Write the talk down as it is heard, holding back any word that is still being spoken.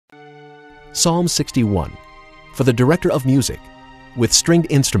Psalm 61, for the director of music, with stringed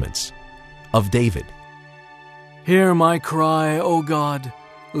instruments, of David. Hear my cry, O God,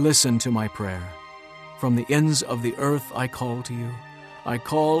 listen to my prayer. From the ends of the earth I call to you. I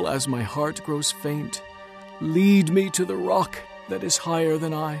call as my heart grows faint. Lead me to the rock that is higher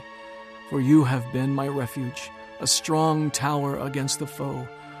than I, for you have been my refuge, a strong tower against the foe.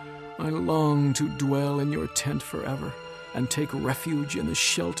 I long to dwell in your tent forever, and take refuge in the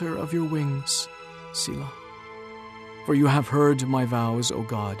shelter of your wings. Selah. For you have heard my vows, O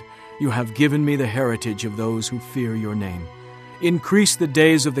God. You have given me the heritage of those who fear your name. Increase the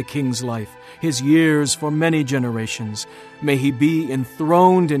days of the king's life, his years for many generations. May he be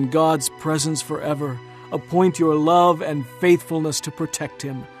enthroned in God's presence forever. Appoint your love and faithfulness to protect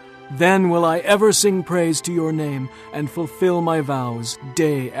him. Then will I ever sing praise to your name and fulfill my vows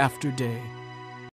day after day.